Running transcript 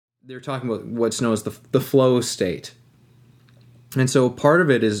they're talking about what's known as the flow state. And so part of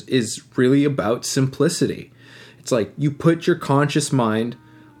it is really about simplicity. It's like you put your conscious mind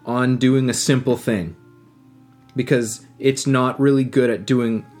on doing a simple thing because it's not really good at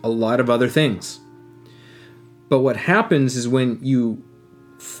doing a lot of other things. But what happens is when you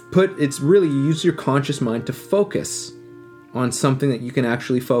you use your conscious mind to focus on something that you can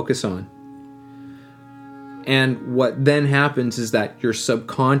actually focus on. And what then happens is that your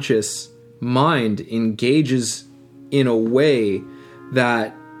subconscious mind engages in a way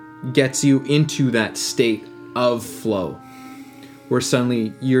that gets you into that state of flow, where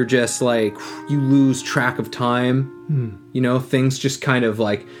suddenly you're just like, you lose track of time. You know, things just kind of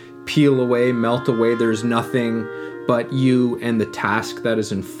like peel away, melt away. There's nothing but you and the task that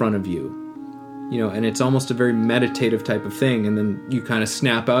is in front of you. You know, and it's almost a very meditative type of thing. And then you kind of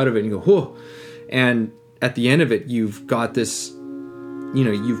snap out of it and you go, whoa. And at the end of it, you've got this, you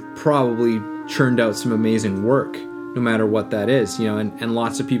know, you've probably churned out some amazing work, no matter what that is, you know, and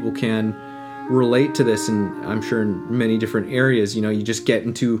lots of people can relate to this, and I'm sure in many different areas, you know, you just get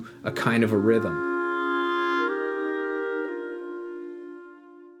into a kind of a rhythm.